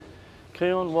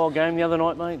Keon, wild game the other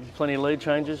night, mate. Plenty of lead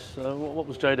changes. What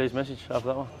was JD's message after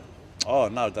that one? Oh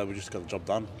no, that we just got the job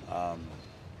done.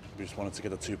 We just wanted to get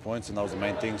the 2 points, and that was the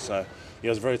main thing. So yeah, it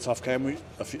was a very tough game.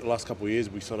 The last couple of years,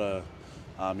 we sort of,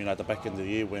 at the back end of the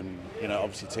year, when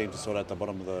obviously teams are sort of at the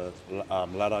bottom of the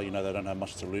ladder, they don't have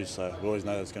much to lose. So we always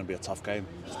know that it's going to be a tough game.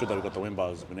 It's good that we got the win,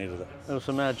 but we needed it. There were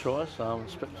some mad tries,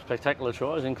 spectacular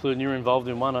tries, including you were involved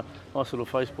in one, a nice little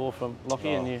face ball from Lockie,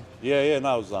 and you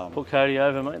no, it was put Cody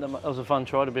over, mate. That was a fun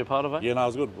try to be a part of it. Yeah, no, it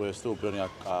was good. We're still building our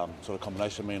sort of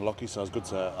combination, me and Lockie, so it was good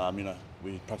to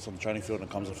we practiced on the training field and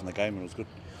it comes up from the game, and it was good.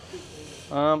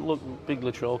 Look, big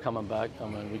Latrell coming back. I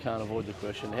mean, we can't avoid the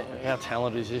question: how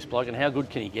talented is this bloke, and how good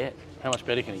can he get? How much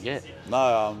better can he get?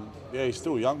 No, he's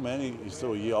still young, man. He's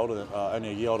still only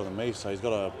a year older than me, so he's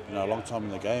got a long time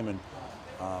in the game, and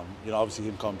obviously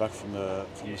him coming back from the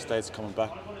States, coming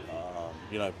back,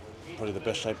 probably the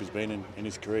best shape he's been in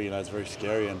his career. It's very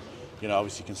scary, and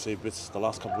obviously you can see bits the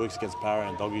last couple of weeks against Para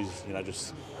and Doggies,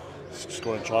 just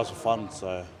scoring tries for fun.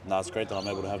 So it's great that I'm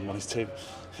able to have him on his team.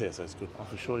 Yeah, so it's good. Oh,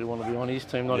 for sure you want to be on his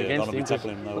team, not against him. Not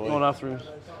tackling him, no way. Not after him,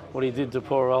 what he did to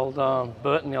poor old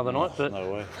Burton the other night. But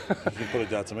no way. You can put it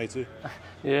down to me too.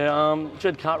 Yeah,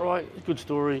 Jed Cartwright, good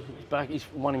story. He's back. He's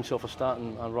won himself a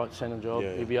starting right centre job.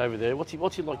 Yeah. He'll be over there. What's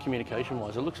he like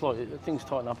communication-wise? It looks like things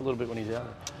tighten up a little bit when he's out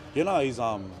there.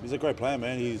 He's a great player,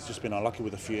 man. He's just been unlucky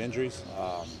with a few injuries.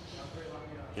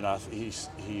 He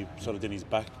sort of did his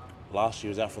back. Last year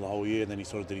he was out for the whole year, and then he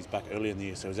sort of did his back early in the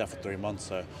year, so he was out for 3 months.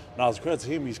 So, it's credit to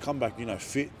him. He's come back,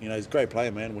 fit. He's a great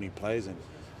player, man, when he plays, and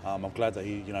I'm glad that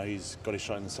he's got his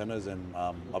shot in the centres, and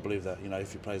I believe that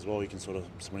if he plays well, he can sort of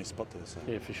win his spot there. So.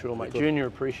 Yeah, for sure, mate. Junior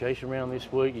appreciation round this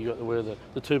week. You got to wear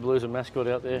the Two Blues and mascot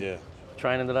out there. Yeah.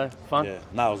 Training today, fun. Yeah,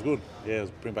 it was good. Yeah, it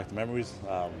was bring back the memories.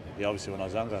 Obviously when I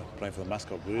was younger, playing for the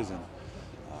mascot Blues, and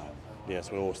that's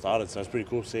where it all started. So it's pretty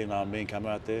cool seeing me and Camo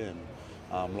out there, and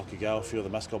Lockie Gale, a few of the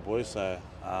mascot boys. So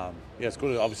it's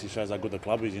good. It obviously shows how good the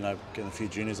club is. Getting a few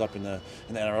juniors up in the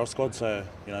NRL squad. So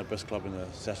best club in the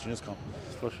South Juniors comp.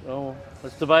 Oh,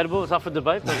 it's debatable. It's up for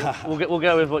debate. But we'll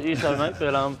go with what you say, mate.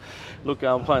 But look,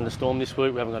 I'm playing the Storm this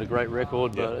week. We haven't got a great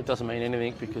record, but it doesn't mean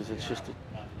anything because it's just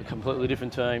a completely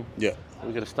different team. Yeah,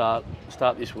 we've got to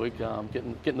start this week.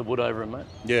 Getting the wood over him, mate.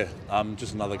 Yeah,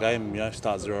 just another game.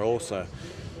 Start 0-0. So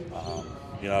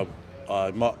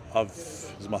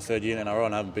this is my third year in NRL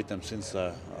and I haven't beat them since.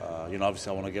 So, obviously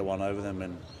I want to get one over them,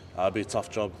 and it'll be a tough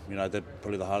job. They're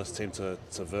probably the hardest team to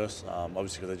verse.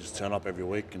 Obviously because they just turn up every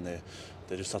week, and they're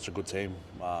just such a good team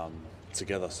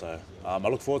together. So I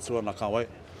look forward to it, and I can't wait.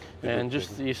 And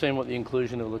just you've seen what the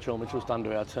inclusion of Latrell Mitchell's done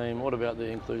to our team. What about the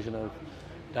inclusion of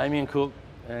Damien Cook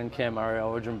and Cam Murray, our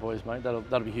Origin boys, mate?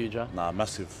 That'll be huge, huh?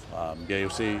 Massive.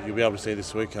 You'll be able to see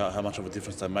this week how much of a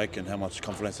difference they make and how much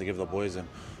confidence they give the boys, and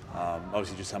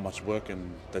obviously just how much work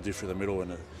and they do through the middle,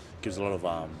 and it gives a lot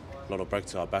of break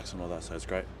to our backs and all that. So it's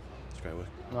great. It's great work.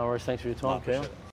 No worries. Thanks for your time, Keon.